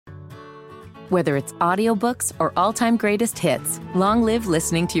Whether it's audiobooks or all-time greatest hits, long live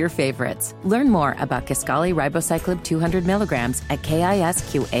listening to your favorites. Learn more about Kisqali Ribociclib 200 milligrams at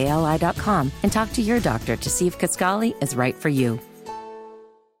KISQALI.com and talk to your doctor to see if Kisqali is right for you.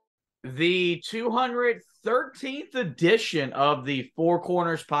 The 213th edition of the Four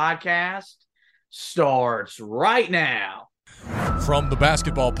Corners podcast starts right now. From the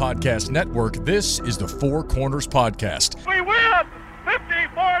Basketball Podcast Network, this is the Four Corners Podcast. We win!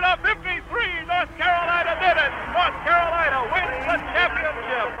 54-53, North Carolina did it! North Carolina wins the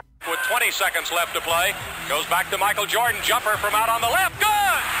championship! With 20 seconds left to play, goes back to Michael Jordan, jumper from out on the left,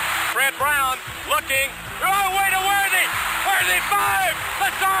 good! Fred Brown looking, way to Worthy! Worthy 5!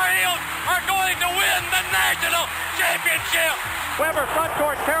 The Tar Heels are going to win the national championship! Weber front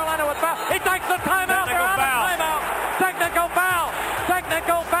court, Carolina with foul. He takes the timeout. They're out of timeout. Technical foul.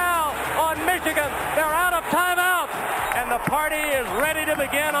 Technical foul on Michigan. They're out of timeout. And the party is ready to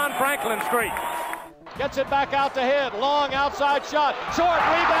begin on Franklin Street. Gets it back out to Head. Long outside shot. Short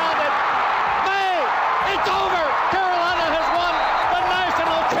rebounded. May. It's over. Carolina has won the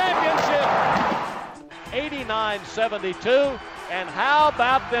national championship. 89-72. And how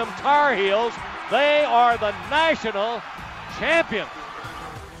about them Tar Heels? They are the national champions.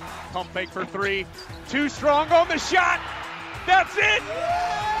 Pump fake for three. Too strong on the shot. That's it.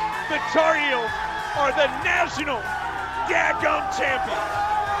 The Tar Heels are the national daggum champions.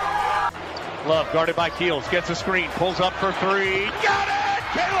 Love guarded by Keels. Gets a screen. Pulls up for three. Got it.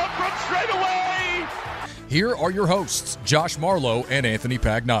 Caleb from straight away. Here are your hosts, Josh Marlowe and Anthony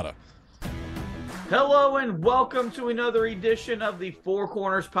Pagnotta. Hello and welcome to another edition of the Four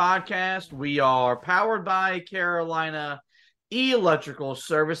Corners podcast. We are powered by Carolina Electrical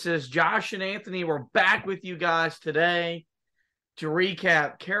Services. Josh and Anthony, we're back with you guys today to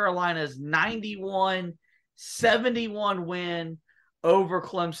recap Carolina's 91-71 win over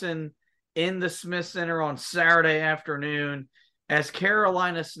Clemson in the Smith Center on Saturday afternoon as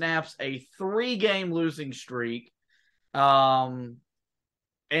Carolina snaps a 3-game losing streak. And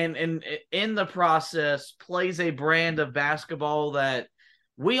in the process, plays a brand of basketball that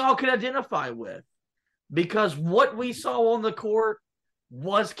we all could identify with. Because what we saw on the court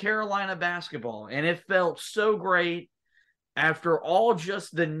was Carolina basketball. And it felt so great after all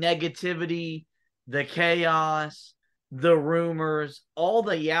just the negativity, the chaos, the rumors, all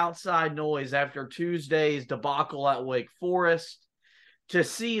the outside noise after Tuesday's debacle at Wake Forest, to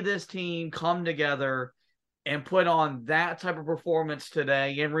see this team come together and put on that type of performance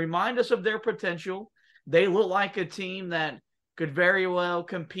today and remind us of their potential. They look like a team that could very well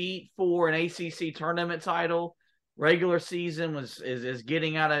compete for an ACC tournament title. Regular season is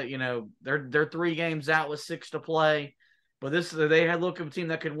getting out of, they're 3 games out with 6 to play. But they had look of a team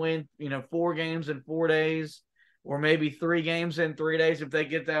that could win, 4 games in 4 days, or maybe 3 games in 3 days if they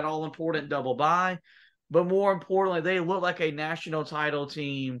get that all-important double bye. But more importantly, they look like a national title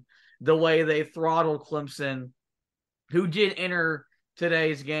team the way they throttled Clemson, who did enter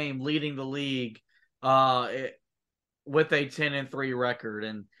today's game leading the league with a 10-3 record.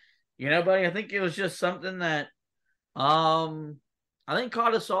 And, buddy, I think it was just something that I think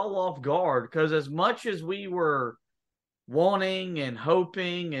caught us all off guard, because as much as we were wanting and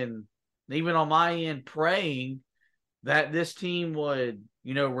hoping and even on my end praying that this team would,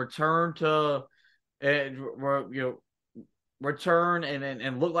 return to return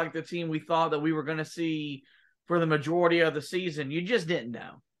and look like the team we thought that we were going to see for the majority of the season, you just didn't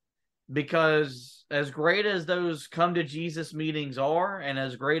know. Because as great as those come to Jesus meetings are, and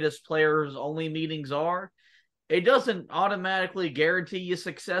as great as players only meetings are, it doesn't automatically guarantee you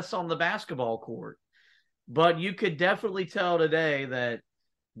success on the basketball court. But you could definitely tell today that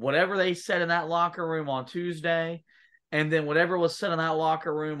whatever they said in that locker room on Tuesday, and then whatever was said in that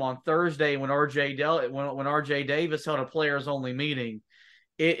locker room on Thursday when RJ Davis held a players-only meeting,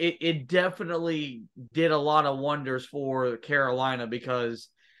 it definitely did a lot of wonders for Carolina, because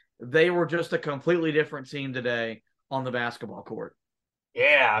they were just a completely different team today on the basketball court.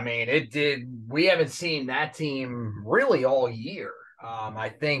 Yeah, I mean, it did. We haven't seen that team really all year. I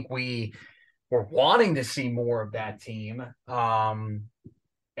think we were wanting to see more of that team.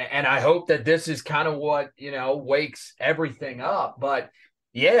 And I hope that this is kind of what, wakes everything up. But,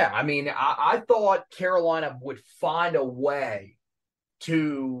 yeah, I mean, I thought Carolina would find a way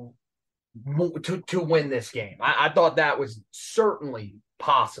to win this game. I thought that was certainly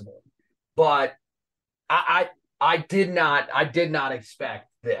possible. But I did not expect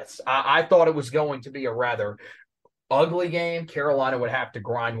this. I thought it was going to be a rather ugly game. Carolina would have to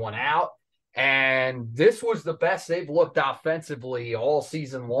grind one out. And this was the best they've looked offensively all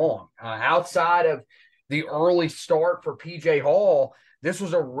season long. Outside of the early start for P.J. Hall, this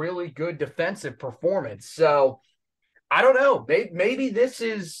was a really good defensive performance. So I don't know. Maybe this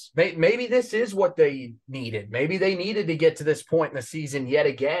is what they needed. Maybe they needed to get to this point in the season yet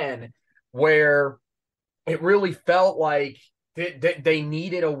again, where it really felt like they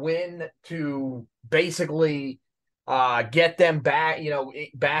needed a win to basically get them back,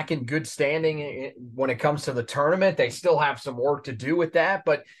 back in good standing when it comes to the tournament. They still have some work to do with that,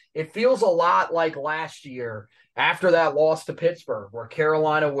 but it feels a lot like last year after that loss to Pittsburgh, where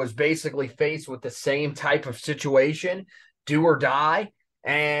Carolina was basically faced with the same type of situation, do or die,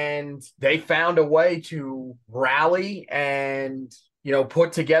 and they found a way to rally and,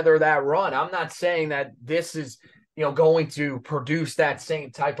 put together that run. I'm not saying that this is, going to produce that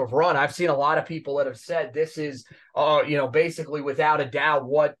same type of run. I've seen a lot of people that have said this is, basically without a doubt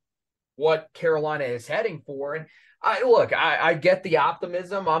what Carolina is heading for. And I get the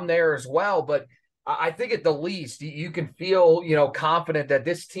optimism. I'm there as well, but I think at the least you can feel, confident that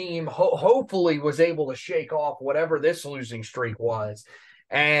this team hopefully was able to shake off whatever this losing streak was.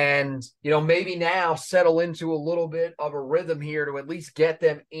 And, maybe now settle into a little bit of a rhythm here to at least get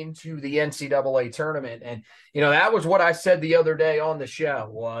them into the NCAA tournament. And, that was what I said the other day on the show,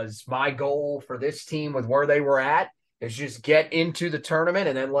 was my goal for this team with where they were at is just get into the tournament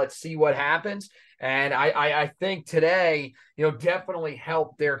and then let's see what happens. And I think today, definitely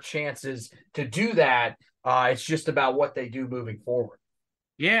helped their chances to do that. It's just about what they do moving forward.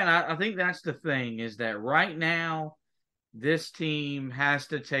 Yeah, and I think that's the thing, is that right now, this team has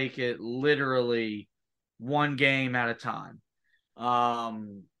to take it literally one game at a time.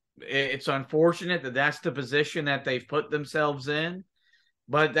 It's unfortunate that that's the position that they've put themselves in,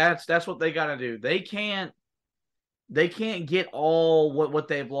 but that's what they got to do. They can't get all what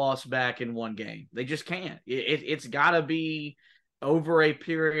they've lost back in one game. They just can't. It's got to be over a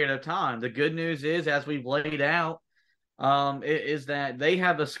period of time. The good news is, as we've laid out, is that they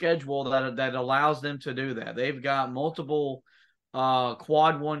have a schedule that allows them to do that. They've got multiple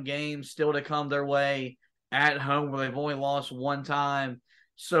quad one games still to come their way at home, where they've only lost one time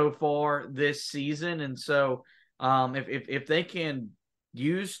so far this season. And so if they can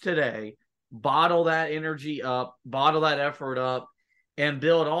use today, bottle that energy up, bottle that effort up, and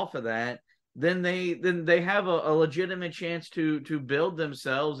build off of that, then they have a legitimate chance to build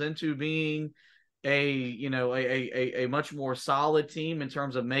themselves into being a much more solid team in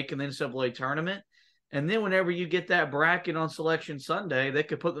terms of making the NCAA tournament. And then whenever you get that bracket on Selection Sunday, they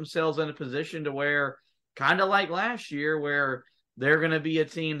could put themselves in a position to where, kind of like last year, where they're going to be a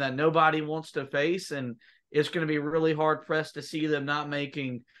team that nobody wants to face, and it's going to be really hard pressed to see them not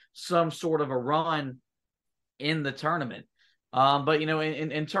making some sort of a run in the tournament. But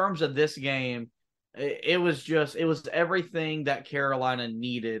in terms of this game, it was everything that Carolina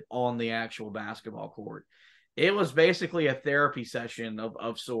needed on the actual basketball court. It was basically a therapy session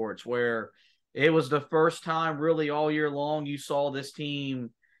of sorts, where it was the first time really all year long you saw this team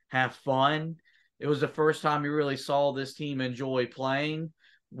have fun. It was the first time you really saw this team enjoy playing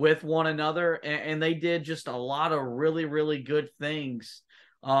with one another, and they did just a lot of really, really good things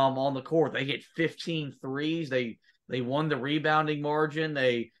on the court. They hit 15 threes. They won the rebounding margin.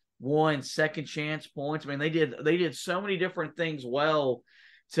 They won second chance points. I mean, they did so many different things well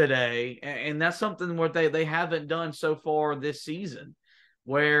today, and that's something where they haven't done so far this season,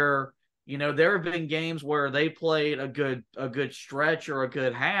 where there have been games where they played a good stretch or a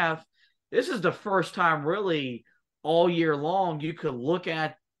good half. This is the first time really all year long you could look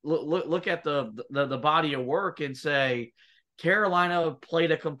at the body of work and say Carolina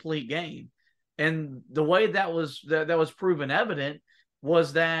played a complete game. And the way that was proven evident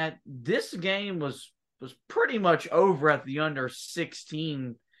was that this game was pretty much over at the under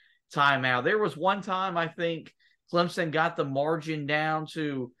 16 timeout. There was one time I think Clemson got the margin down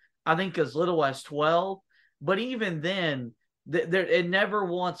to, I think, as little as 12. But even then, it never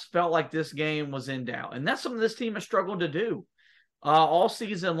once felt like this game was in doubt. And that's something this team has struggled to do all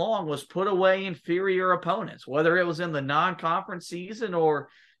season long, was put away inferior opponents, whether it was in the non-conference season or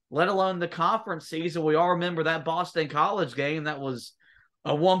let alone the conference season. We all remember that Boston College game that was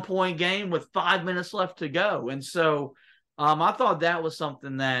a 1-point game with 5 minutes left to go. And so I thought that was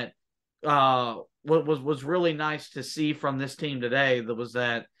something that was really nice to see from this team today. That was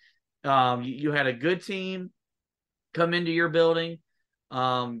that you had a good team come into your building.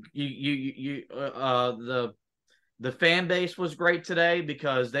 The fan base was great today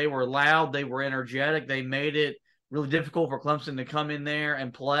because they were loud, they were energetic, they made it really difficult for Clemson to come in there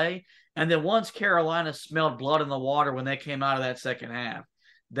and play. And then once Carolina smelled blood in the water when they came out of that second half,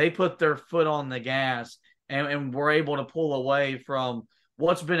 they put their foot on the gas and were able to pull away from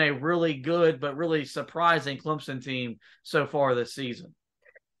what's been a really good but really surprising Clemson team so far this season.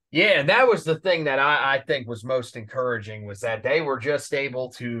 Yeah, and that was the thing that I think was most encouraging, was that they were just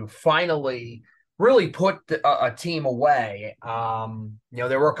able to finally really put a team away.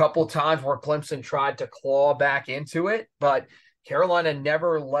 There were a couple of times where Clemson tried to claw back into it, but Carolina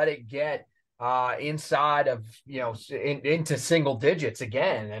never let it get inside of, into single digits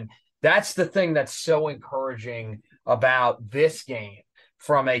again. And that's the thing that's so encouraging about this game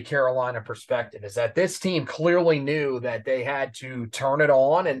from a Carolina perspective, is that this team clearly knew that they had to turn it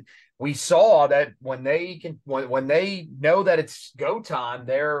on. And we saw that when they know that it's go time,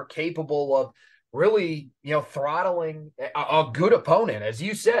 they're capable of really, throttling a good opponent. As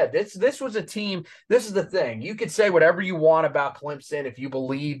you said, this was a team. This is the thing. You could say whatever you want about Clemson, if you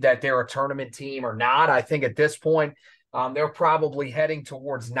believe that they're a tournament team or not. I think at this point, they're probably heading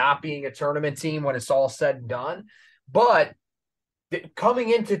towards not being a tournament team when it's all said and done. But coming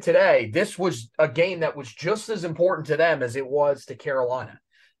into today, this was a game that was just as important to them as it was to Carolina.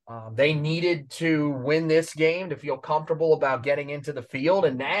 They needed to win this game to feel comfortable about getting into the field.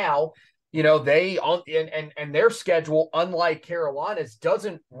 And now, they and their schedule, unlike Carolina's,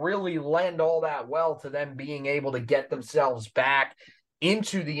 doesn't really lend all that well to them being able to get themselves back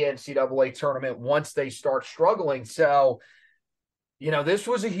into the NCAA tournament once they start struggling. So, this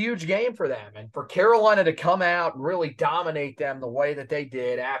was a huge game for them, and for Carolina to come out and really dominate them the way that they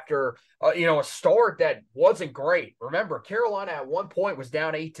did after, a start that wasn't great. Remember, Carolina at one point was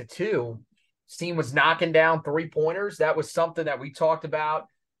down 8-2. This team was knocking down 3-pointers. That was something that we talked about,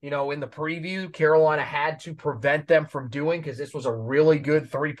 in the preview. Carolina had to prevent them from doing, because this was a really good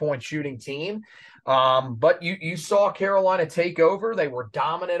 3-point shooting team. But you saw Carolina take over. They were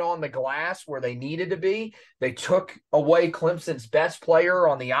dominant on the glass where they needed to be. They took away Clemson's best player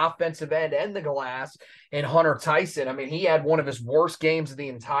on the offensive end and the glass in Hunter Tyson. I mean, he had one of his worst games of the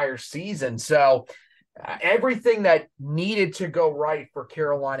entire season. So everything that needed to go right for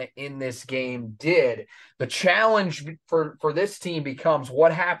Carolina in this game did. The challenge for this team becomes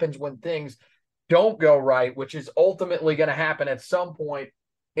what happens when things don't go right, which is ultimately going to happen at some point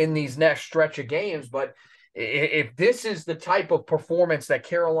in these next stretch of games. But if this is the type of performance that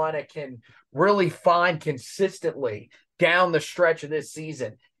Carolina can really find consistently down the stretch of this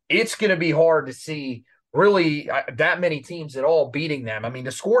season, it's going to be hard to see really that many teams at all beating them. I mean,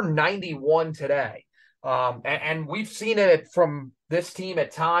 to score 91 today, and we've seen it from this team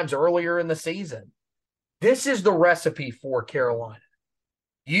at times earlier in the season. This is the recipe for Carolina.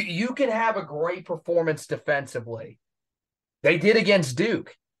 You can have a great performance defensively. They did against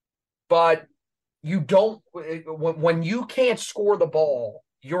Duke. But you don't, when you can't score the ball,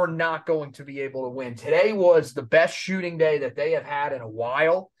 you're not going to be able to win. Today was the best shooting day that they have had in a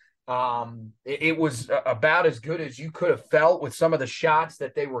while. It was about as good as you could have felt with some of the shots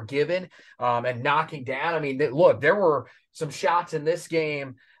that they were given and knocking down. I mean, look, there were some shots in this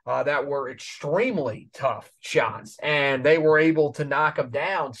game that were extremely tough shots, and they were able to knock them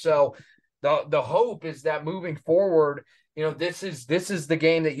down. So the hope is that moving forward, this is the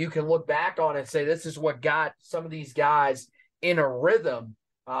game that you can look back on and say, this is what got some of these guys in a rhythm.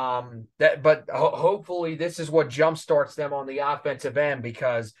 Hopefully this is what jumpstarts them on the offensive end,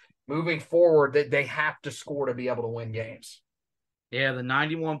 because moving forward, they have to score to be able to win games. Yeah, the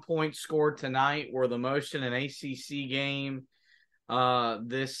 91 points scored tonight were the most in an ACC game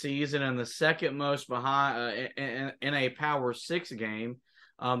this season, and the second most behind in a Power 6 game.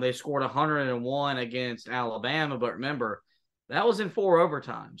 They scored 101 against Alabama, but remember, that was in 4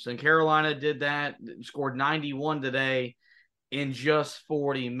 overtimes. And Carolina did that, scored 91 today in just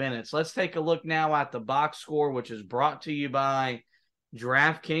 40 minutes. Let's take a look now at the box score, which is brought to you by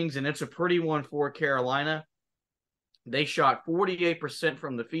DraftKings, and it's a pretty one for Carolina. They shot 48%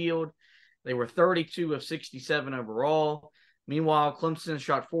 from the field. They were 32 of 67 overall. Meanwhile, Clemson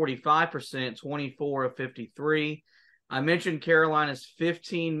shot 45%, 24 of 53. I mentioned Carolina's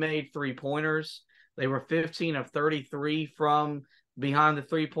 15 made 3-pointers. They were 15 of 33 from behind the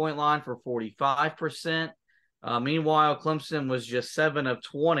 3-point line for 45%. Meanwhile, Clemson was just 7 of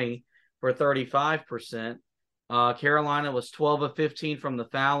 20 for 35%. Carolina was 12 of 15 from the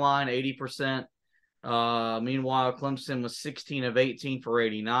foul line, 80%. Meanwhile, Clemson was 16 of 18 for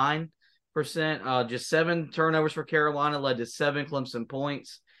 89%. Just 7 turnovers for Carolina led to 7 Clemson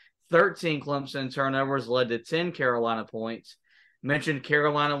points. 13 Clemson turnovers led to 10 Carolina points. Mentioned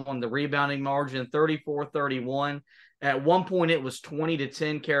Carolina won the rebounding margin 34-31. At one point, it was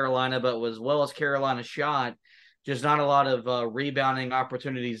 20-10 Carolina, but as well as Carolina shot, just not a lot of rebounding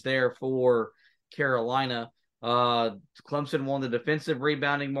opportunities there for Carolina. Clemson won the defensive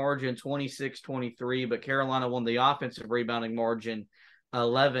rebounding margin 26-23, but Carolina won the offensive rebounding margin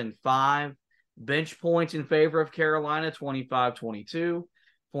 11-5. Bench points in favor of Carolina, 25-22.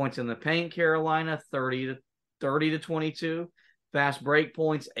 Points in the paint, Carolina, 30-22. Fast break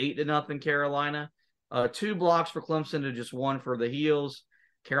points, 8-0 Carolina. 2 blocks for Clemson to just 1 for the Heels.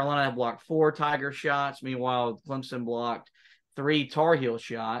 Carolina blocked 4 Tiger shots. Meanwhile, Clemson blocked 3 Tar Heel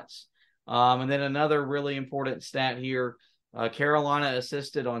shots. And then another really important stat here. Carolina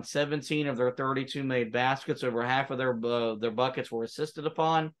assisted on 17 of their 32 made baskets. Over half of their buckets were assisted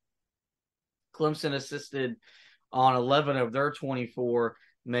upon. Clemson assisted on 11 of their 24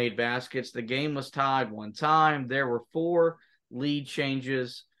 made baskets. The game was tied 1 time. There were 4 lead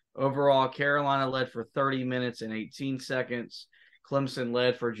changes. Overall, Carolina led for 30 minutes and 18 seconds. Clemson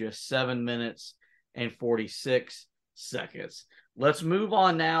led for just 7 minutes and 46 seconds. Let's move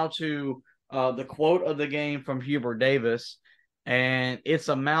on now to the quote of the game from Hubert Davis. And it's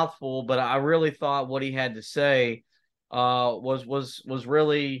a mouthful, but I really thought what he had to say was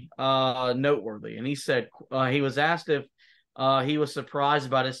really noteworthy. And he said he was asked if he was surprised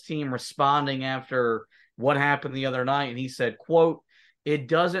about his team responding after what happened the other night. And he said, quote, "It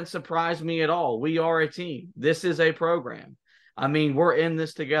doesn't surprise me at all. We are a team. This is a program. I mean, we're in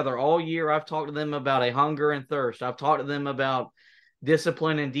this together all year. I've talked to them about a hunger and thirst. I've talked to them about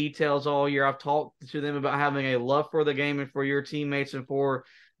discipline and details all year. I've talked to them about having a love for the game and for your teammates and for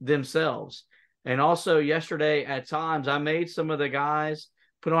themselves. And also yesterday at times I made some of the guys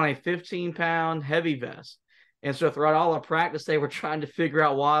put on a 15-pound heavy vest. And so throughout all of practice, they were trying to figure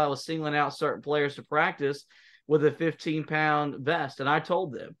out why I was singling out certain players to practice with a 15-pound vest. And I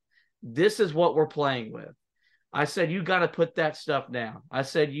told them, this is what we're playing with. I said, you got to put that stuff down. I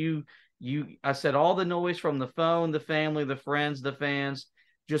said, I said, all the noise from the phone, the family, the friends, the fans,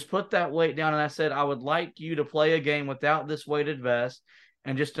 just put that weight down. And I said, I would like you to play a game without this weighted vest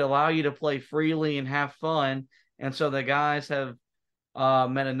and just to allow you to play freely and have fun. And so the guys have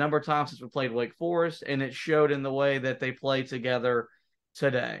met a number of times since we played Wake Forest, and it showed in the way that they play together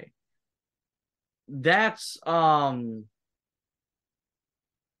today. That's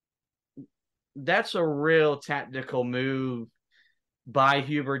a real tactical move by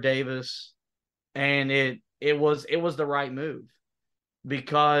Hubert Davis, and it was the right move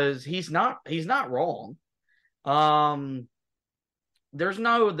because he's not wrong. There's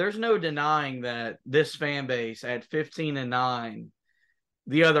no denying that this fan base at 15-9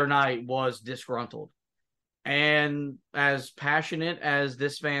 the other night was disgruntled, and as passionate as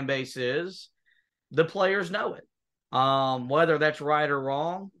this fan base is, the players know it. Whether that's right or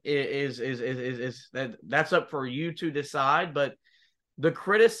wrong is that's up for you to decide. But the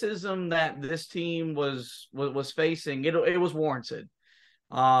criticism that this team was facing, it was warranted.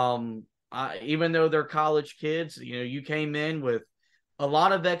 Even though they're college kids, you came in with a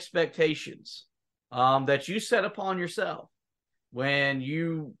lot of expectations that you set upon yourself when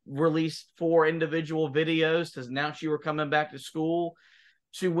you released 4 individual videos to announce you were coming back to school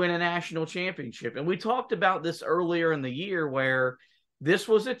to win a national championship. And we talked about this earlier in the year where this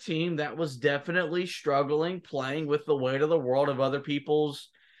was a team that was definitely struggling, playing with the weight of the world of other people's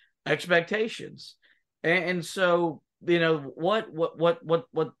expectations. And so, what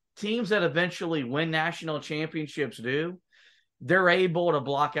teams that eventually win national championships do, they're able to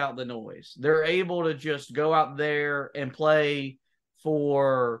block out the noise. They're able to just go out there and play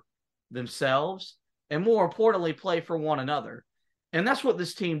for themselves and, more importantly, play for one another. And that's what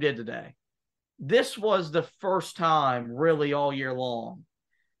this team did today. This was the first time really all year long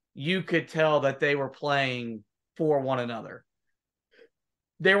you could tell that they were playing for one another.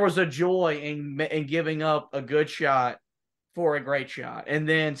 There was a joy in giving up a good shot for a great shot and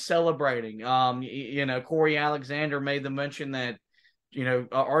then celebrating. Corey Alexander made the mention that,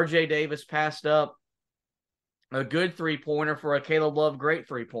 RJ Davis passed up a good three-pointer for a Caleb Love great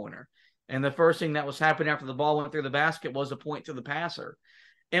three-pointer. And the first thing that was happening after the ball went through the basket was a point to the passer.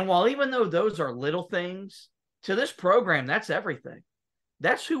 And while even though those are little things, to this program, that's everything.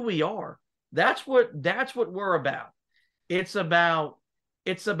 That's who we are. That's what we're about. It's about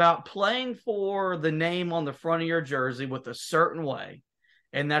playing for the name on the front of your jersey with a certain way.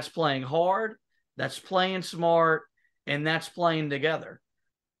 And that's playing hard, that's playing smart, and that's playing together.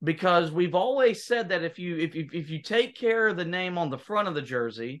 Because we've always said that if you take care of the name on the front of the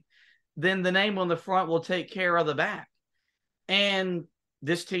jersey, then the name on the front will take care of the back. And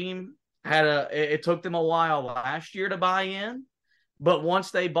this team it took them a while last year to buy in, but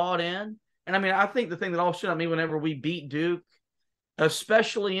once they bought in, and I think the thing that all stood out me whenever we beat Duke,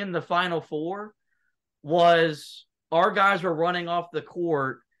 especially in the Final Four, was our guys were running off the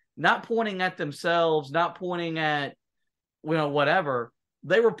court, not pointing at themselves, not pointing at, whatever.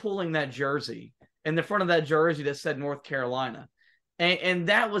 They were pulling that jersey in the front of that jersey that said North Carolina. And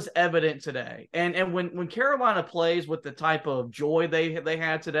that was evident today. And when Carolina plays with the type of joy they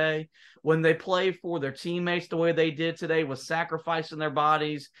had today, when they play for their teammates the way they did today, with sacrificing their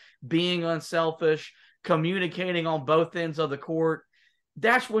bodies, being unselfish, communicating on both ends of the court,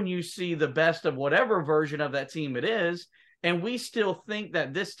 that's when you see the best of whatever version of that team it is. And we still think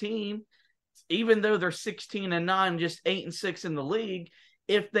that this team, even though they're 16-9, just 8-6 in the league,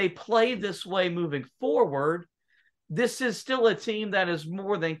 if they play this way moving forward, this is still a team that is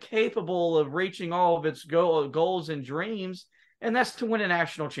more than capable of reaching all of its goals and dreams, and that's to win a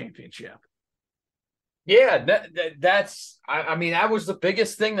national championship. Yeah, I mean, that was the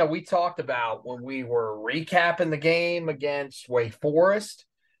biggest thing that we talked about when we were recapping the game against Wake Forest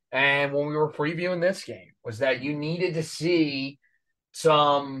and when we were previewing this game, was that you needed to see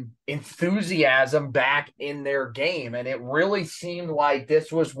some enthusiasm back in their game. And it really seemed like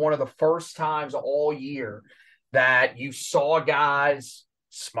this was one of the first times all year that you saw guys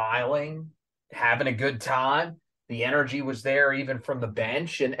smiling, having a good time. The energy was there even from the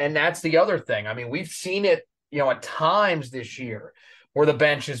bench. And that's the other thing. I mean, we've seen it, at times this year where the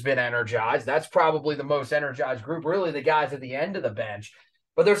bench has been energized. That's probably the most energized group, really the guys at the end of the bench.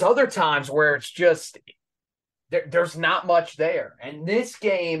 But there's other times where it's just there's not much there. And this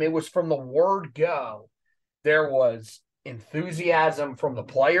game, it was from the word go. There was enthusiasm from the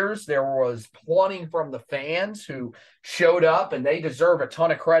players. There was plenty from the fans who showed up, and they deserve a ton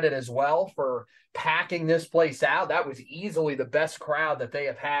of credit as well for packing this place out. That was easily the best crowd that they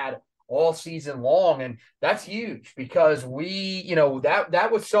have had all season long. And that's huge because that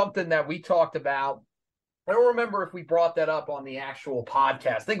was something that we talked about. I don't remember if we brought that up on the actual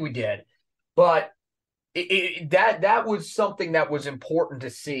podcast. I think we did, but that was something that was important to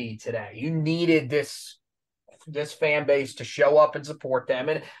see today. You needed this fan base to show up and support them.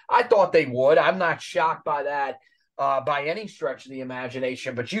 And I thought they would. I'm not shocked by that by any stretch of the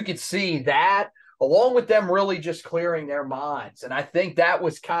imagination, but you could see that along with them really just clearing their minds. And I think that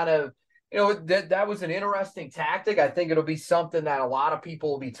was kind of, that was an interesting tactic. I think it'll be something that a lot of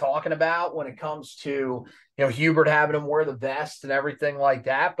people will be talking about when it comes to, Hubert having them wear the vest and everything like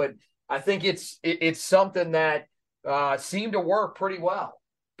that. But I think it's something that seemed to work pretty well.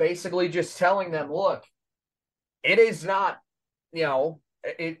 Basically just telling them, look, it is not,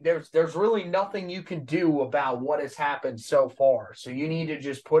 there's really nothing you can do about what has happened so far. So you need to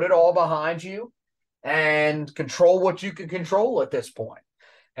just put it all behind you and control what you can control at this point.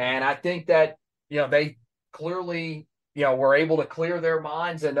 And I think that, they clearly, were able to clear their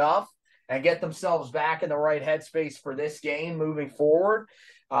minds enough and get themselves back in the right headspace for this game moving forward.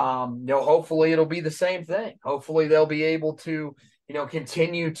 Hopefully it'll be the same thing. Hopefully they'll be able to,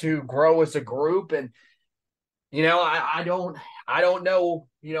 continue to grow as a group. And, I don't know,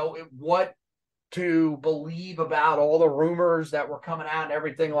 what to believe about all the rumors that were coming out and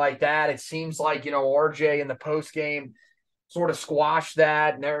everything like that. It seems like, RJ in the post game sort of squashed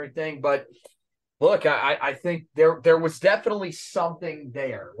that and everything. But look, I think there was definitely something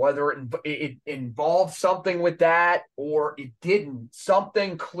there, whether it involved something with that or it didn't.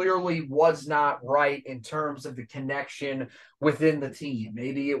 Something clearly was not right in terms of the connection within the team.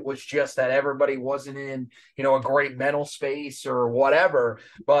 Maybe it was just that everybody wasn't in, a great mental space or whatever.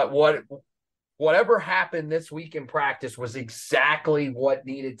 But whatever happened this week in practice was exactly what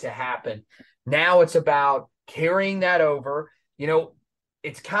needed to happen. Now it's about carrying that over.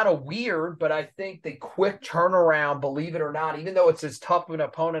 It's kind of weird, but I think the quick turnaround, believe it or not, even though it's as tough of an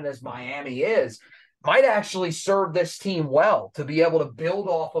opponent as Miami is, might actually serve this team well to be able to build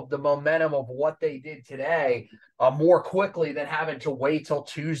off of the momentum of what they did today more quickly than having to wait till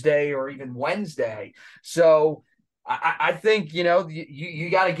Tuesday or even Wednesday. So I think, you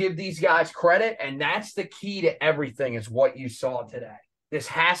got to give these guys credit, and that's the key to everything is what you saw today. This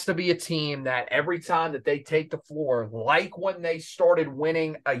has to be a team that every time that they take the floor, like when they started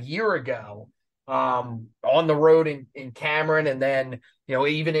winning a year ago on the road in Cameron, and then,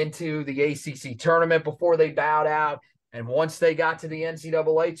 even into the ACC tournament before they bowed out. And once they got to the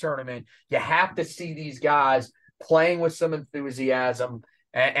NCAA tournament, you have to see these guys playing with some enthusiasm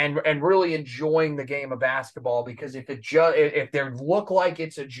and really enjoying the game of basketball, because if they look like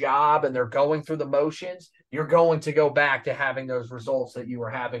it's a job and they're going through the motions, you're going to go back to having those results that you were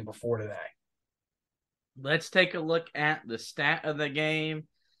having before today. Let's take a look at the stat of the game.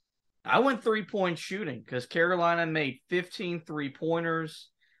 I went 3-point shooting because Carolina made 15 3-pointers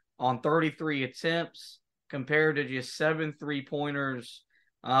on 33 attempts compared to just 7 3-pointers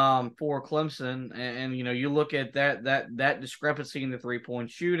for Clemson. And you look at that discrepancy in the 3-point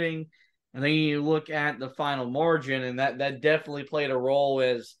shooting, and then you look at the final margin, and that definitely played a role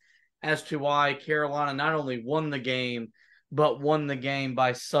as to why Carolina not only won the game, but won the game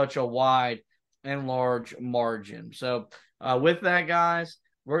by such a wide and large margin. So with that, guys,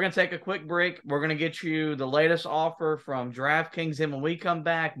 we're going to take a quick break. We're going to get you the latest offer from DraftKings. And when we come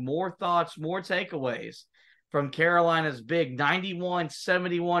back, more thoughts, more takeaways from Carolina's big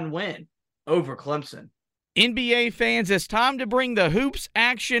 91-71 win over Clemson. NBA fans, it's time to bring the hoops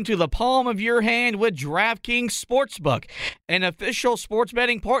action to the palm of your hand with DraftKings Sportsbook, an official sports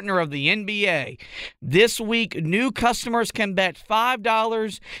betting partner of the NBA. This week, new customers can bet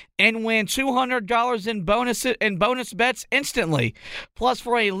 $5 and win $200 in bonus bets instantly. Plus,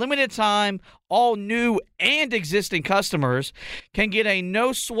 for a limited time, all new and existing customers can get a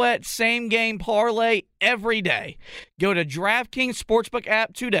no-sweat same-game parlay every day. Go to DraftKings Sportsbook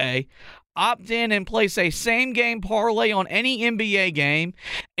app today, opt in and place a same-game parlay on any NBA game,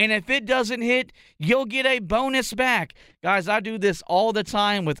 and if it doesn't hit, you'll get a bonus back. Guys, I do this all the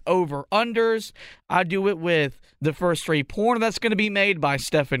time with over-unders. I do it with the first three-pointer that's going to be made by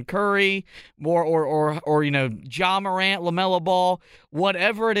Stephen Curry, or Ja Morant, LaMelo Ball,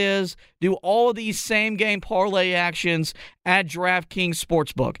 whatever it is. Do all these same-game parlay actions at DraftKings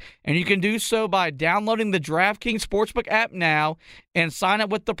Sportsbook. And you can do so by downloading the DraftKings Sportsbook app now and sign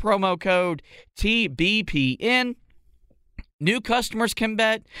up with the promo code TBPN. New customers can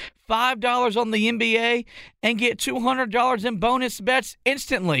bet $5 on the NBA and get $200 in bonus bets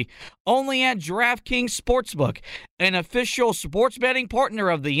instantly, only at DraftKings Sportsbook, an official sports betting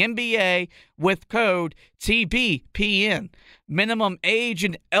partner of the NBA with code TBPN. Minimum age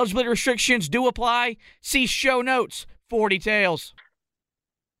and eligibility restrictions do apply. See show notes for details.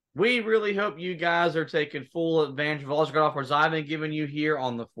 We really hope you guys are taking full advantage of all the offers I've been giving you here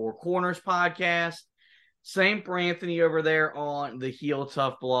on the Four Corners podcast. Same for Anthony over there on the Heel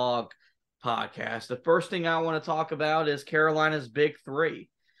Tough Blog podcast. The first thing I want to talk about is Carolina's big three,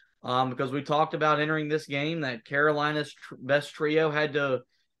 because we talked about entering this game that Carolina's best trio had to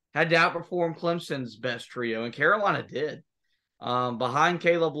outperform Clemson's best trio, and Carolina did. Behind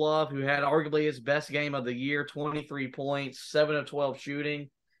Caleb Love, who had arguably his best game of the year, 23 points, 7 of 12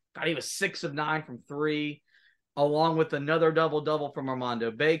 shooting. God, he was 6 of 9 from three, along with another double-double from Armando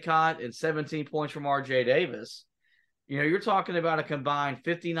Bacot and 17 points from R.J. Davis. You know, you're talking about a combined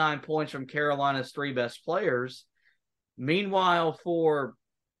 59 points from Carolina's three best players. Meanwhile, for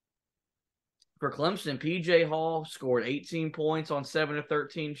Clemson, P.J. Hall scored 18 points on 7 of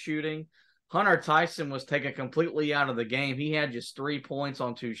 13 shooting. Hunter Tyson was taken completely out of the game. He had just 3 points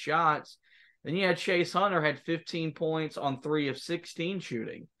on 2 shots. Then you had Chase Hunter had 15 points on 3 of 16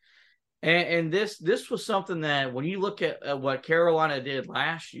 shooting. And this was something that when you look at what Carolina did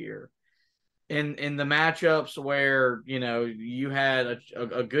last year in the matchups where, you know, you had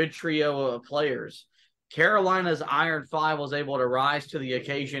a good trio of players, Carolina's Iron Five was able to rise to the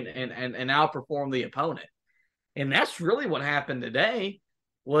occasion and outperform the opponent. And that's really what happened today,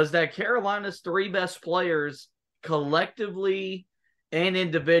 was that Carolina's three best players collectively and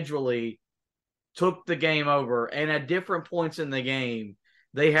individually took the game over. And at different points in the game,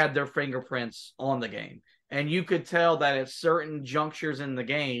 they had their fingerprints on the game. And you could tell that at certain junctures in the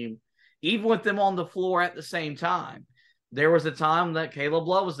game, even with them on the floor at the same time, there was a time that Caleb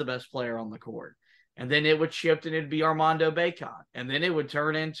Love was the best player on the court. And then it would shift and it'd be Armando Bacot. And then it would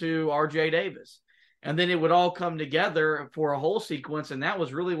turn into R.J. Davis. And then it would all come together for a whole sequence. And that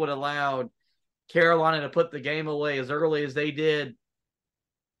was really what allowed Carolina to put the game away as early as they did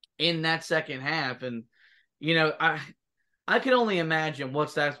in that second half. And, you know, I can only imagine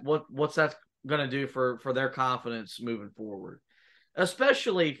what's that going to do for their confidence moving forward,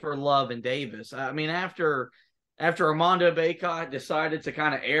 especially for Love and Davis. I mean, after Armando Bacot decided to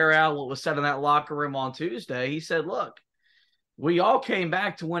kind of air out what was said in that locker room on Tuesday, he said, look, we all came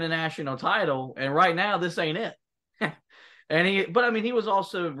back to win a national title, and right now this ain't it. But he was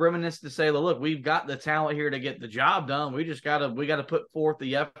also reminiscent to say, look, we've got the talent here to get the job done. We got to put forth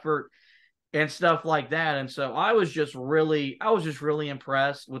the effort and stuff like that. And so I was just really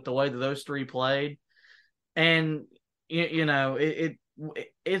impressed with the way that those three played. And, you know, it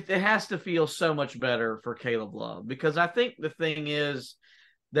has to feel so much better for Caleb Love, because I think the thing is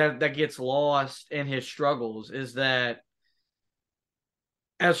that gets lost in his struggles is that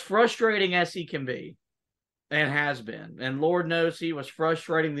as frustrating as he can be and has been, and Lord knows he was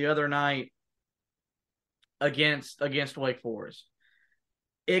frustrating the other night against Wake Forest,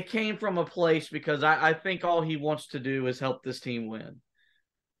 it came from a place because I think all he wants to do is help this team win.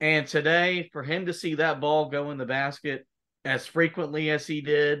 And today, for him to see that ball go in the basket as frequently as he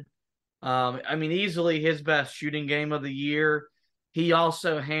did, easily his best shooting game of the year. He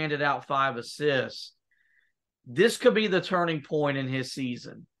also handed out 5 assists. This could be the turning point in his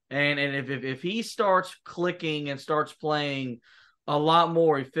season. And if he starts clicking and starts playing a lot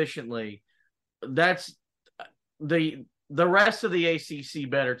more efficiently, that's the rest of the ACC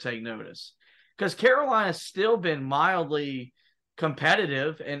better take notice, because Carolina's still been mildly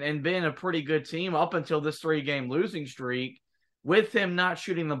competitive and been a pretty good team up until this 3-game losing streak, with him not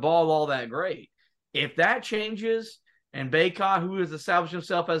shooting the ball all that great. If that changes and Bacot, who has established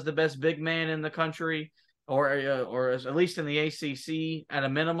himself as the best big man in the country, or at least in the ACC at a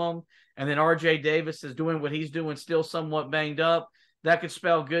minimum, and then R.J. Davis is doing what he's doing, still somewhat banged up, that could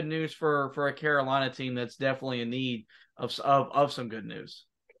spell good news for a Carolina team that's definitely in need of some good news.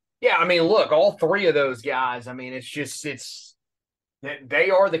 Yeah, I mean, look, all three of those guys, I mean, they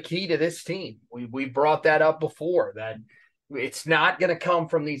are the key to this team. We brought that up before, that it's not going to come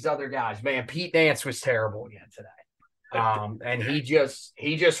from these other guys. Man, Pete Nance was terrible again today. And he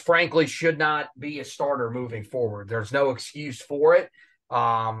just frankly should not be a starter moving forward. There's no excuse for it.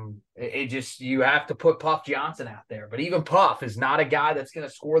 You have to put Puff Johnson out there, but even Puff is not a guy that's going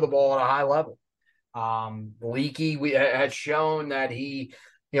to score the ball at a high level. Leaky has shown that he,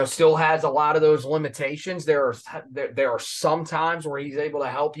 still has a lot of those limitations. There are some times where he's able to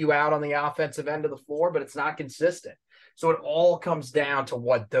help you out on the offensive end of the floor, but it's not consistent. So it all comes down to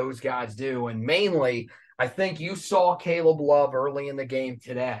what those guys do. And mainly, I think you saw Caleb Love early in the game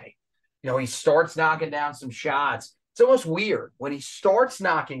today. He starts knocking down some shots. It's almost weird when he starts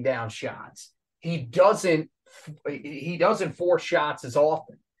knocking down shots. He doesn't force shots as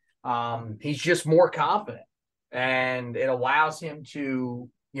often. He's just more confident, and it allows him to,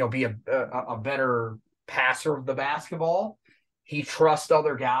 be a better passer of the basketball. He trusts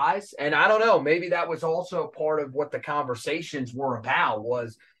other guys. And I don't know, maybe that was also part of what the conversations were about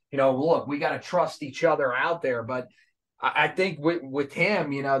was, look, we got to trust each other out there. But I think with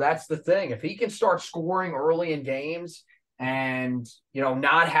him, that's the thing. If he can start scoring early in games and,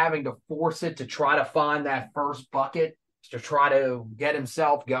 not having to force it to try to find that first bucket, to try to get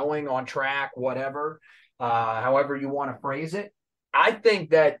himself going on track, whatever, however you want to phrase it, I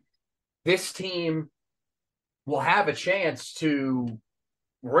think that this team will have a chance to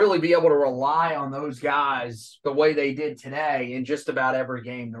really be able to rely on those guys the way they did today in just about every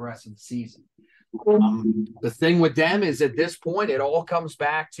game the rest of the season. The thing with them is at this point, it all comes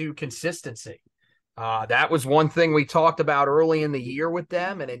back to consistency. That was one thing we talked about early in the year with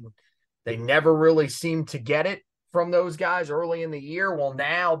them, and they never really seemed to get it from those guys early in the year. Well,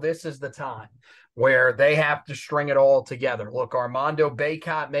 now this is the time where they have to string it all together. Look, Armando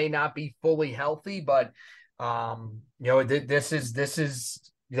Bacot may not be fully healthy, but this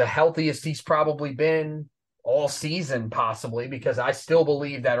is the healthiest he's probably been all season, possibly, because I still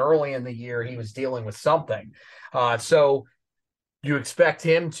believe that early in the year he was dealing with something. So you expect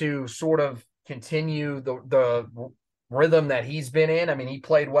him to sort of continue the rhythm that he's been in. I mean, he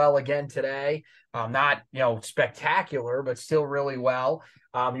played well again today. Not, spectacular, but still really well.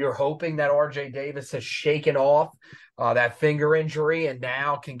 You're hoping that R.J. Davis has shaken off that finger injury and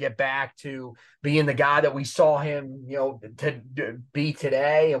now can get back to being the guy that we saw him, to be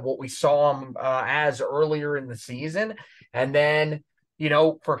today and what we saw him as earlier in the season. And then,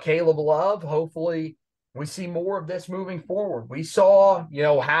 for Caleb Love, hopefully we see more of this moving forward. We saw,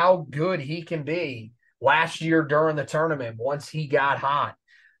 how good he can be last year during the tournament once he got hot.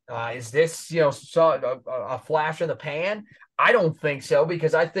 Is this, a flash in the pan? I don't think so,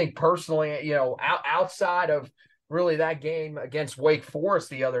 because I think personally, outside of really that game against Wake Forest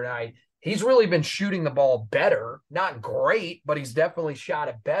the other night, he's really been shooting the ball better. Not great, but he's definitely shot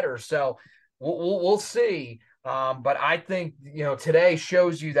it better. So we'll see. But I think, today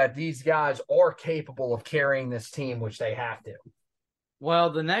shows you that these guys are capable of carrying this team, which they have to.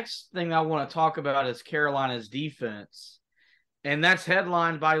 Well, the next thing I want to talk about is Carolina's defense. And that's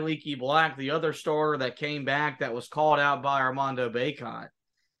headlined by Leaky Black, the other starter that came back that was called out by Armando Bacot.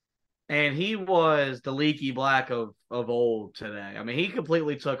 And he was the Leaky Black of old today. I mean, he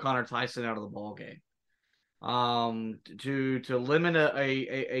completely took Hunter Tyson out of the ballgame. To limit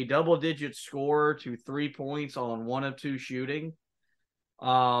a double-digit score to 3 points on 1 of 2 shooting.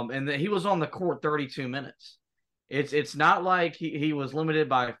 And he was on the court 32 minutes. It's not like he was limited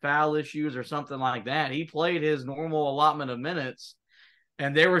by foul issues or something like that. He played his normal allotment of minutes,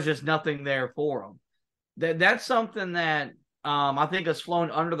 and there was just nothing there for him. That's something that I think has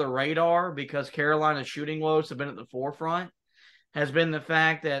flown under the radar because Carolina's shooting woes have been at the forefront, has been the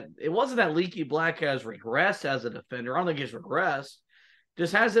fact that it wasn't that Leaky Black has regressed as a defender. I don't think he's regressed.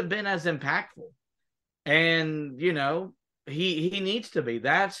 Just hasn't been as impactful. And, he needs to be.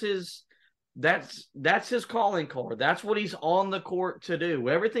 That's his calling card. That's what he's on the court to do.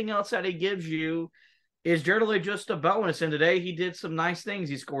 Everything else that he gives you is generally just a bonus. And today he did some nice things.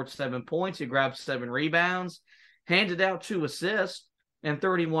 He scored 7 points. He grabbed 7 rebounds, handed out 2 assists in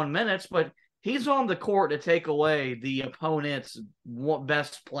 31 minutes, but he's on the court to take away the opponent's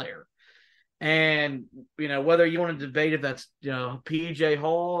best player. And, whether you want to debate if that's, PJ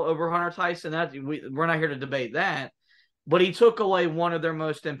Hall over Hunter Tyson, we're not here to debate that. But he took away one of their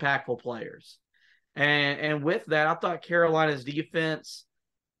most impactful players. And with that, I thought Carolina's defense,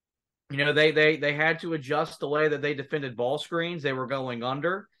 they had to adjust the way that they defended ball screens. They were going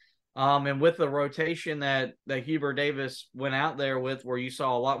under. And with the rotation that Hubert Davis went out there with, where you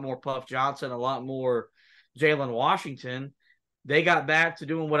saw a lot more Puff Johnson, a lot more Jalen Washington, they got back to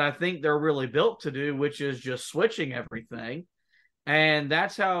doing what I think they're really built to do, which is just switching everything. And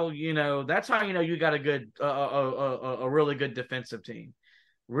that's how you got a really good defensive team.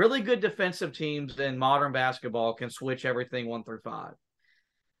 Really good defensive teams in modern basketball can switch everything 1 through 5.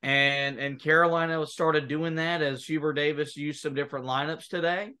 And Carolina started doing that as Hubert Davis used some different lineups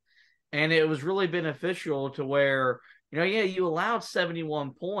today. And it was really beneficial to where, you allowed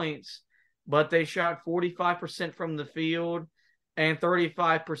 71 points, but they shot 45% from the field and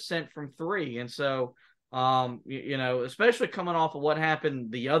 35% from 3. And so, especially coming off of what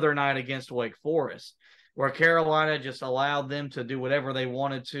happened the other night against Wake Forest, where Carolina just allowed them to do whatever they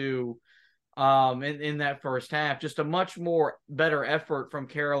wanted to in that first half. Just a much more better effort from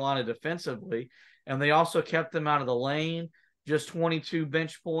Carolina defensively. And they also kept them out of the lane, just 22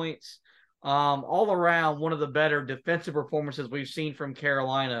 bench points. All around, one of the better defensive performances we've seen from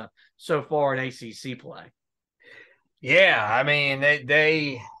Carolina so far in ACC play. Yeah, I mean,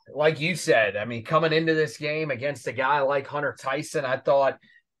 they like you said, coming into this game against a guy like Hunter Tyson, I thought,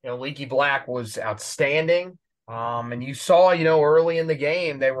 Leaky Black was outstanding. And you saw, early in the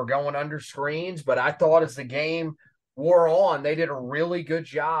game, they were going under screens, but I thought as the game wore on, they did a really good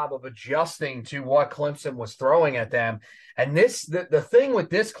job of adjusting to what Clemson was throwing at them. And the thing with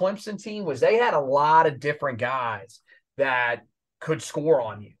this Clemson team was they had a lot of different guys that could score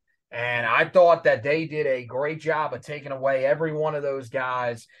on you. And I thought that they did a great job of taking away every one of those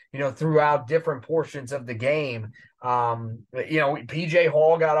guys, throughout different portions of the game. PJ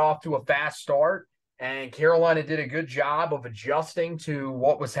Hall got off to a fast start, and Carolina did a good job of adjusting to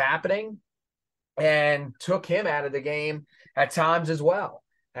what was happening and took him out of the game at times as well.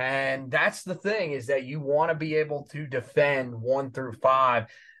 And that's the thing, is that you want to be able to defend 1 through 5.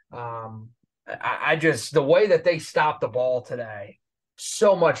 The way that they stopped the ball today,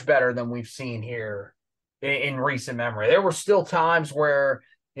 so much better than we've seen here in recent memory. There were still times where,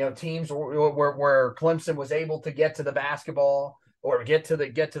 teams where Clemson was able to get to the basketball or get to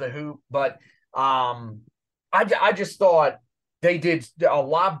the hoop. But I just thought they did a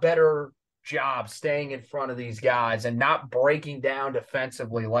lot better job staying in front of these guys and not breaking down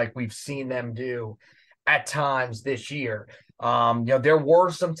defensively like we've seen them do at times this year. There were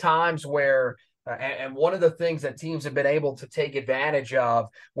some times where and one of the things that teams have been able to take advantage of,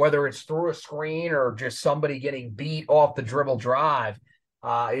 whether it's through a screen or just somebody getting beat off the dribble drive,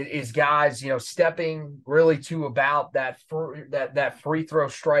 is guys, stepping really to about that free throw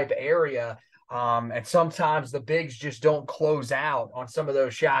stripe area. And sometimes the bigs just don't close out on some of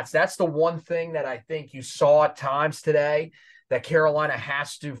those shots. That's the one thing that I think you saw at times today that Carolina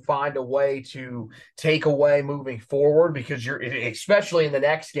has to find a way to take away moving forward, because especially in the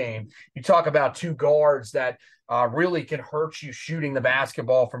next game, you talk about 2 guards that really can hurt you shooting the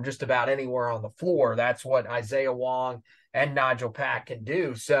basketball from just about anywhere on the floor. That's what Isaiah Wong and Nigel Pack can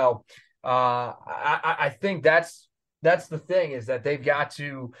do. So I think that's the thing, is that they've got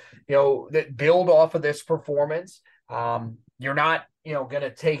to, build off of this performance. You're not, going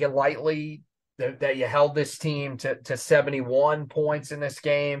to take it lightly that you held this team to 71 points in this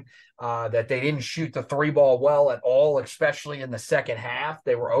game, that they didn't shoot the 3-ball well at all, especially in the second half.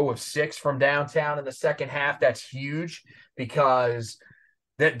 They were 0 of 6 from downtown in the second half. That's huge, because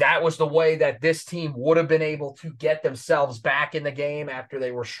that was the way that this team would have been able to get themselves back in the game after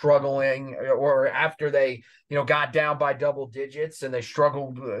they were struggling, or after they, got down by double digits, and they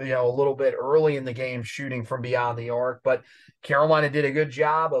struggled, a little bit early in the game shooting from beyond the arc. But Carolina did a good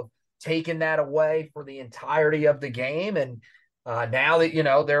job of taking that away for the entirety of the game. And now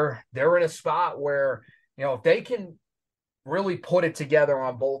that, they're in a spot where, if they can really put it together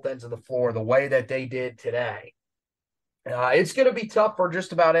on both ends of the floor the way that they did today, it's going to be tough for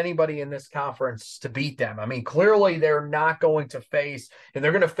just about anybody in this conference to beat them. Clearly they're not going to face, and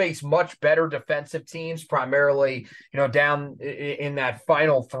they're going to face much better defensive teams, primarily, down in that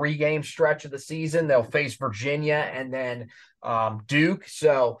final 3-game stretch of the season. They'll face Virginia and then Duke.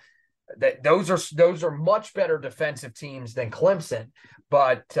 So those are much better defensive teams than Clemson.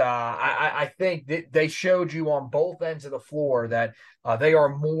 But I think that they showed you on both ends of the floor that they are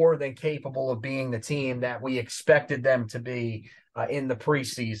more than capable of being the team that we expected them to be in the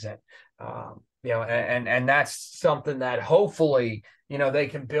preseason. And that's something that hopefully, they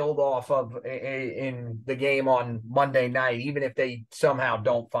can build off of in the game on Monday night, even if they somehow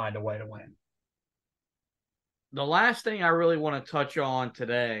don't find a way to win. The last thing I really want to touch on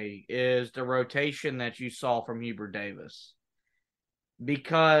today is the rotation that you saw from Hubert Davis.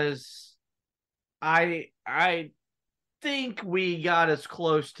 Because I think we got as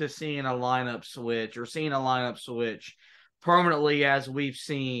close to seeing a lineup switch permanently as we've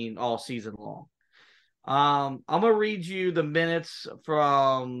seen all season long. I'm going to read you the minutes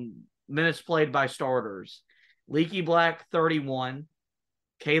played by starters. Leaky Black, 31.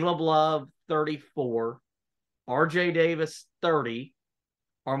 Caleb Love, 34. RJ Davis, 30.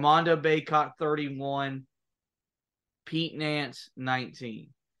 Armando Bacot, 31. Pete Nance, 19.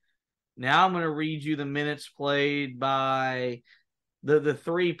 Now I'm going to read you the minutes played by the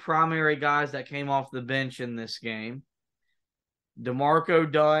three primary guys that came off the bench in this game.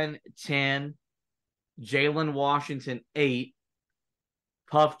 DeMarco Dunn, 10. Jalen Washington, 8.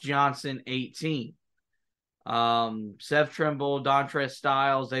 Puff Johnson, 18. Seth Trimble, Dontrez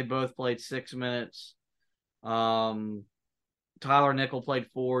Styles, they both played 6 minutes. Tyler Nickel played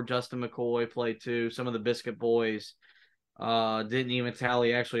 4. Justin McCoy played 2. Some of the Biscuit Boys didn't even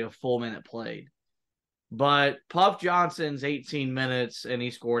tally actually a full minute played. But Puff Johnson's 18 minutes, and he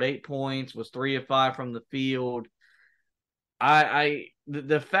scored 8 points, was 3 of 5 from the field.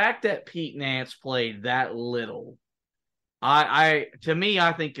 The fact that Pete Nance played that little, to me,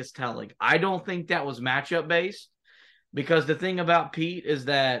 I think is telling. I don't think that was matchup based, because the thing about Pete is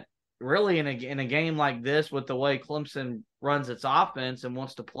that really in a game like this, with the way Clemson runs its offense and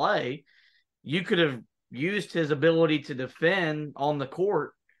wants to play, you could have used his ability to defend on the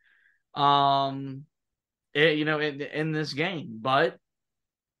court, in this game. But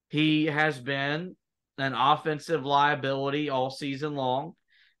he has been an offensive liability all season long.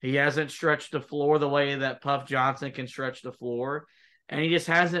 He hasn't stretched the floor the way that Puff Johnson can stretch the floor, and he just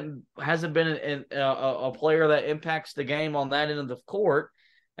hasn't been a player that impacts the game on that end of the court.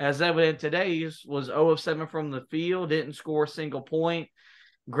 As evident today, he was 0 of 7 from the field, didn't score a single point,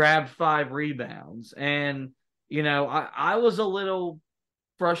 grabbed 5 rebounds. And, I was a little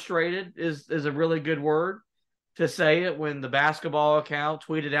frustrated is a really good word to say it, when the basketball account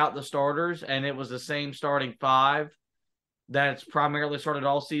tweeted out the starters and it was the same starting 5 that's primarily started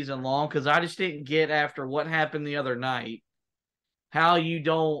all season long, because I just didn't get, after what happened the other night, how you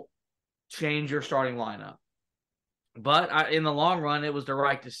don't change your starting lineup. But in the long run, it was the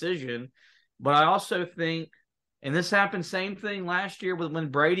right decision. But I also think, and this happened, same thing last year when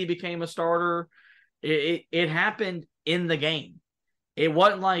Brady became a starter, it happened in the game. It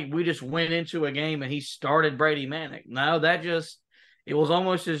wasn't like we just went into a game and he started Brady Manic. No, it was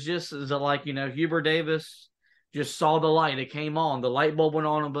almost as like, Hubert Davis just saw the light. It came on. The light bulb went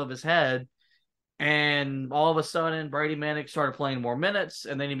on above his head. And all of a sudden, Brady Manic started playing more minutes,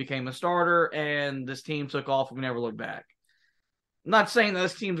 and then he became a starter, and this team took off and we never looked back. I'm not saying that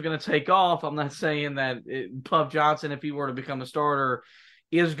this team's going to take off. I'm not saying that Puff Johnson, if he were to become a starter,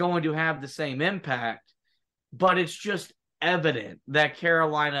 is going to have the same impact. But it's just evident that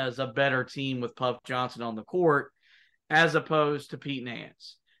Carolina is a better team with Puff Johnson on the court as opposed to Pete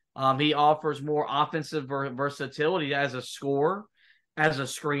Nance. He offers more offensive versatility as a scorer, as a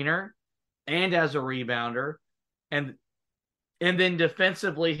screener, and as a rebounder. And then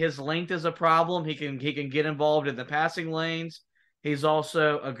defensively, his length is a problem. He can get involved in the passing lanes. He's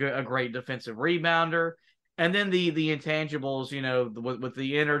also a great defensive rebounder. And then the intangibles, with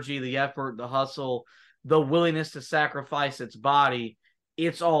the energy, the effort, the hustle, the willingness to sacrifice its body,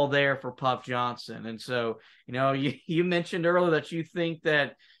 it's all there for Puff Johnson. And so, you mentioned earlier that you think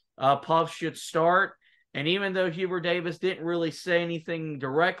that Puff should start. And even though Hubert Davis didn't really say anything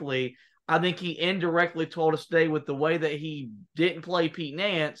directly, I think he indirectly told us today, with the way that he didn't play Pete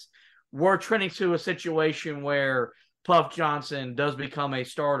Nance, we're trending to a situation where Puff Johnson does become a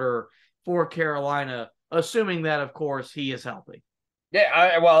starter for Carolina, assuming that, of course, he is healthy.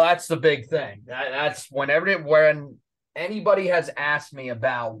 Yeah, well, that's the big thing. That's when anybody has asked me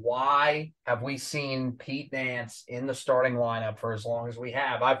about why have we seen Pete Nance in the starting lineup for as long as we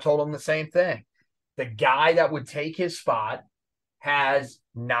have, I've told them the same thing. The guy that would take his spot has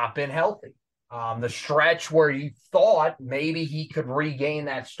not been healthy. The stretch where you thought maybe he could regain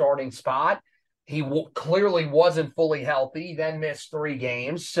that starting spot, he clearly wasn't fully healthy, then missed 3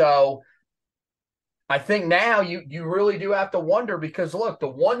 games. So I think now you really do have to wonder because, look, the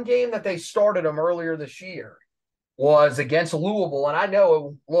one game that they started him earlier this year was against Louisville. And I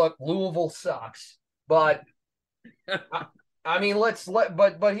know, look, Louisville sucks. But, I mean,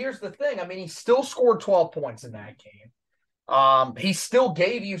 but here's the thing. I mean, he still scored 12 points in that game. He still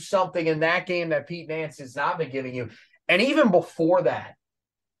gave you something in that game that Pete Nance has not been giving you. And even before that,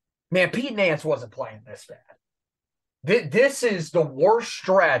 man, Pete Nance wasn't playing this bad. This is the worst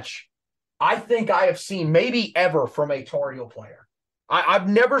stretch I think I have seen maybe ever from a Tar Heel player. I've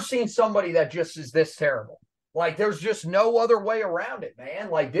never seen somebody that just is this terrible. Like, there's just no other way around it, man.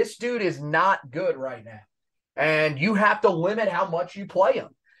 Like, this dude is not good right now. And you have to limit how much you play him.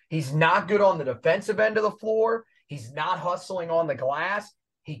 He's not good on the defensive end of the floor. He's not hustling on the glass.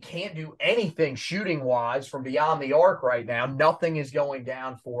 He can't do anything shooting-wise from beyond the arc right now. Nothing is going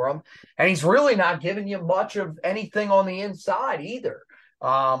down for him. And he's really not giving you much of anything on the inside either.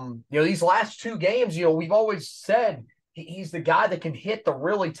 These last two games, we've always said he's the guy that can hit the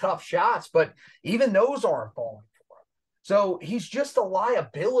really tough shots, but even those aren't falling for him. So he's just a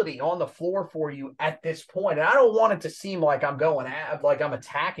liability on the floor for you at this point. And I don't want it to seem like I'm I'm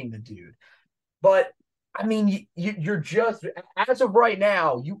attacking the dude. But, I mean, you're just, as of right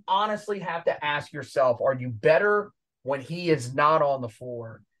now, you honestly have to ask yourself, are you better when he is not on the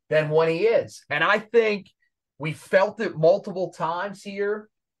floor than when he is? And I think we felt it multiple times here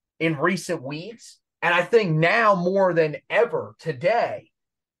in recent weeks. And I think now more than ever today,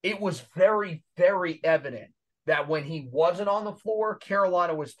 it was very, very evident that when he wasn't on the floor,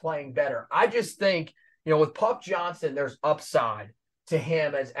 Carolina was playing better. I just think, with Puff Johnson, there's upside to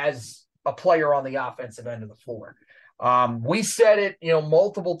him as a player on the offensive end of the floor. We said it,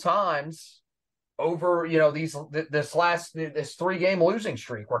 multiple times over, this 3-game losing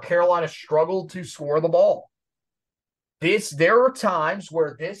streak where Carolina struggled to score the ball. There are times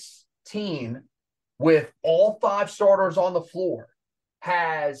where this team, with all 5 starters on the floor,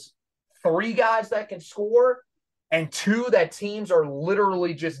 has 3 guys that can score and 2 that teams are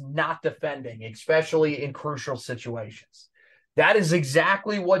literally just not defending, especially in crucial situations. That is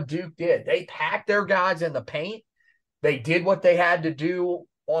exactly what Duke did. They packed their guys in the paint. They did what they had to do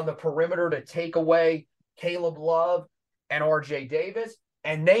on the perimeter to take away Caleb Love and RJ Davis,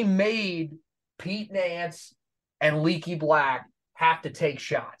 and they made Pete Nance and Leaky Black have to take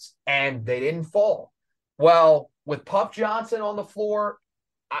shots, and they didn't fall. Well, with Puff Johnson on the floor,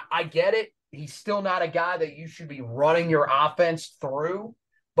 I get it. He's still not a guy that you should be running your offense through,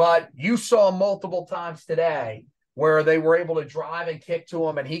 but you saw multiple times today where they were able to drive and kick to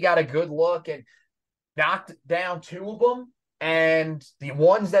him, and he got a good look and knocked down 2 of them. And the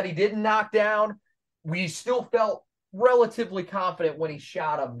ones that he didn't knock down, we still felt relatively confident when he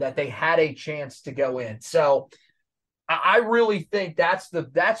shot them that they had a chance to go in. So I really think that's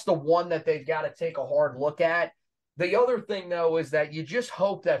the one that they've got to take a hard look at. The other thing, though, is that you just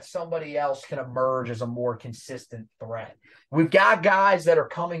hope that somebody else can emerge as a more consistent threat. We've got guys that are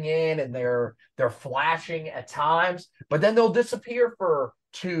coming in and they're flashing at times, but then they'll disappear for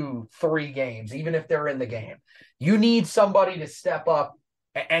 2-3 games, even if they're in the game. You need somebody to step up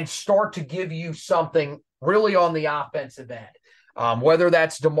and start to give you something really on the offensive end, whether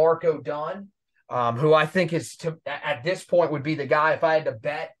that's DeMarco Dunn, who I think at this point would be the guy, if I had to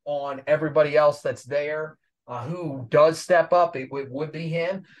bet on everybody else that's there, who does step up, it would be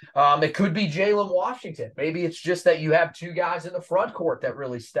him. It could be Jalen Washington. Maybe it's just that you have 2 guys in the front court that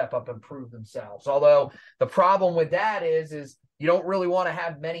really step up and prove themselves. Although the problem with that is you don't really want to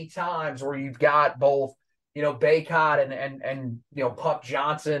have many times where you've got both, Baycott and Puff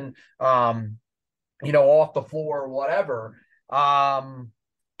Johnson, off the floor or whatever.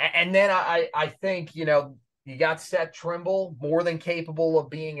 And then I think, you got Seth Trimble, more than capable of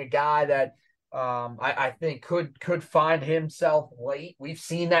being a guy that I think could find himself late. We've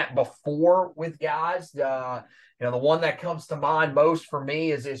seen that before with guys. The one that comes to mind most for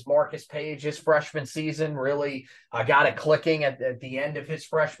me is Marcus Page. His freshman season really got it clicking at the end of his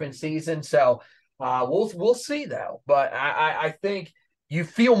freshman season. So we'll see, though. But I think you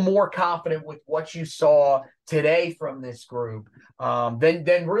feel more confident with what you saw today from this group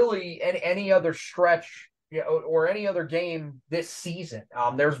than really any other stretch or any other game this season.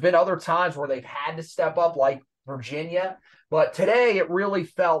 There's been other times where they've had to step up, like Virginia, but today it really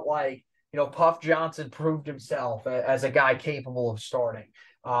felt like, Puff Johnson proved himself as a guy capable of starting.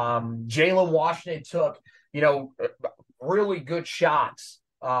 Jalen Washington took, really good shots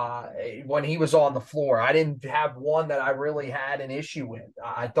when he was on the floor. I didn't have one that I really had an issue with.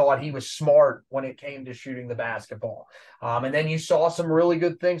 I thought he was smart when it came to shooting the basketball. And then you saw some really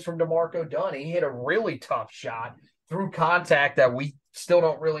good things from DeMarco Dunn. He hit a really tough shot through contact that we still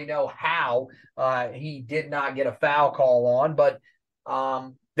don't really know how he did not get a foul call on, but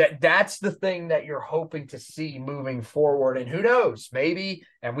that's the thing that you're hoping to see moving forward. And who knows, maybe,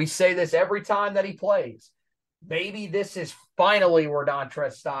 and we say this every time that he plays, maybe this is finally where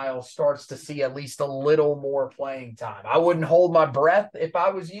Dontrez Styles starts to see at least a little more playing time. I wouldn't hold my breath if I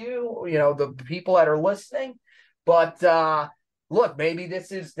was you, the people that are listening, but look, maybe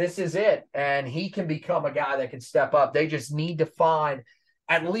this is it, and he can become a guy that can step up. They just need to find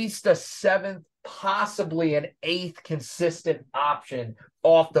at least a 7th, possibly an 8th consistent option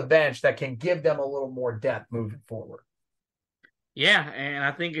off the bench that can give them a little more depth moving forward. Yeah, and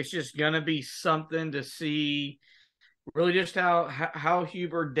I think it's just going to be something to see really just how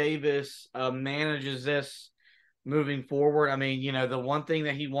Hubert Davis manages this moving forward. I mean, the one thing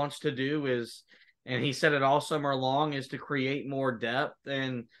that he wants to do is, and he said it all summer long, is to create more depth.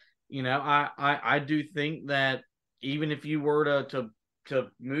 And, I do think that even if you were to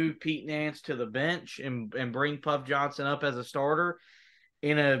move Pete Nance to the bench and bring Puff Johnson up as a starter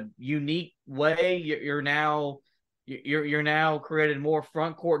in a unique way, you're now creating more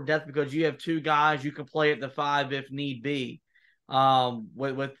front court depth because you have 2 guys you can play at the 5 if need be. If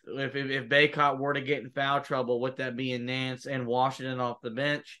Bacot were to get in foul trouble, with that being Nance and Washington off the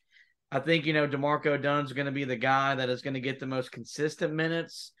bench, I think DeMarco Dunn's going to be the guy that is going to get the most consistent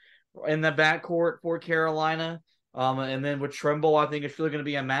minutes in the backcourt for Carolina. And then with Trimble, I think it's really going to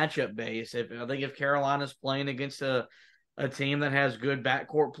be a matchup base. I think if Carolina's playing against a team that has good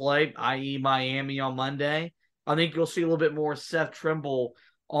backcourt play, i.e. Miami on Monday, I think you'll see a little bit more Seth Trimble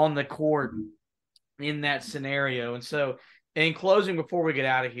on the court in that scenario. And so, in closing, before we get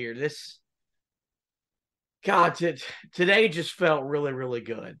out of here, today just felt really, really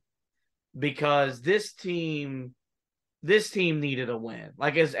good because this team needed a win.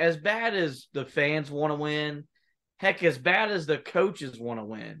 Like, as bad as the fans want to win, heck, as bad as the coaches want to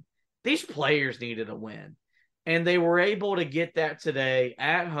win, these players needed a win. And they were able to get that today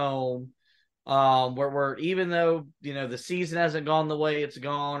at home, where even though, the season hasn't gone the way it's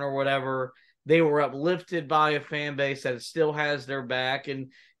gone or whatever, they were uplifted by a fan base that still has their back.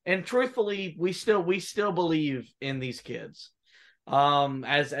 And truthfully, we still believe in these kids.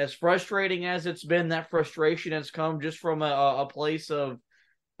 As frustrating as it's been, that frustration has come just from a place of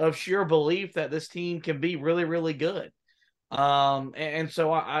sheer belief that this team can be really, really good. And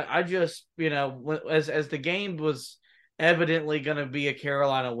so I just, as the game was evidently going to be a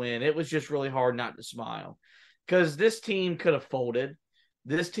Carolina win, it was just really hard not to smile because this team could have folded.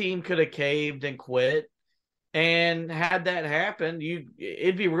 This team could have caved and quit. And had that happen,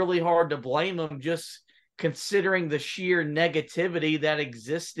 it'd be really hard to blame them, just considering the sheer negativity that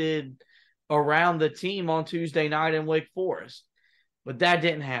existed around the team on Tuesday night in Wake Forest. But that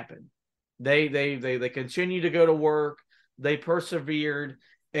didn't happen. They continued to go to work. They persevered,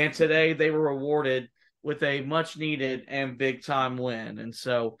 and today they were rewarded with a much-needed and big-time win. And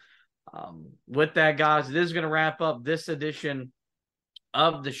so with that, guys, it is going to wrap up this edition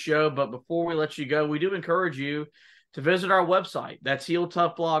of the show. But before we let you go, we do encourage you to visit our website. That's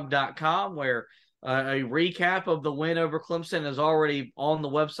HeelToughBlog.com, where a recap of the win over Clemson is already on the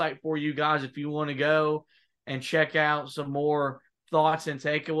website for you guys if you want to go and check out some more thoughts and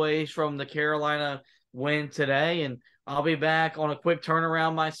takeaways from the Carolina win today. And I'll be back on a quick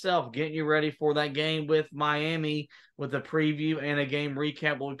turnaround myself, getting you ready for that game with Miami with a preview and a game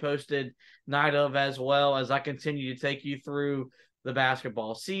recap will be posted night of, as well as I continue to take you through the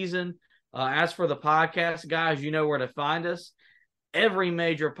basketball season. As for the podcast, guys, you know where to find us. Every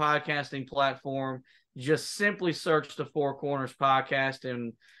major podcasting platform, just simply search the Four Corners Podcast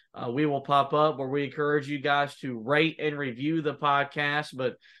and we will pop up, where we encourage you guys to rate and review the podcast.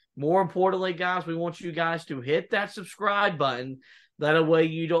 But more importantly, guys, we want you guys to hit that subscribe button. That way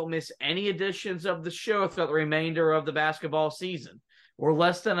you don't miss any editions of the show throughout the remainder of the basketball season. We're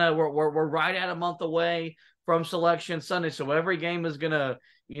we're right at a month away from Selection Sunday, so every game is going to,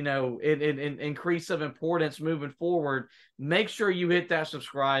 increase of importance moving forward. Make sure you hit that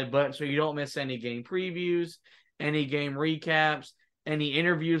subscribe button so you don't miss any game previews, any game recaps, any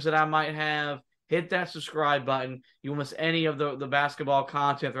interviews that I might have. Hit that subscribe button. You won't miss any of the basketball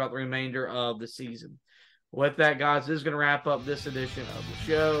content throughout the remainder of the season. With that, guys, this is going to wrap up this edition of the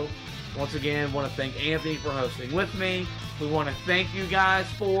show. Once again, want to thank Anthony for hosting with me. We want to thank you guys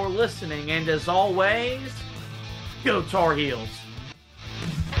for listening. And as always, go Tar Heels.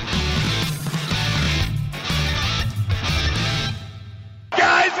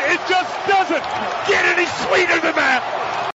 Guys, it just doesn't get any sweeter than that.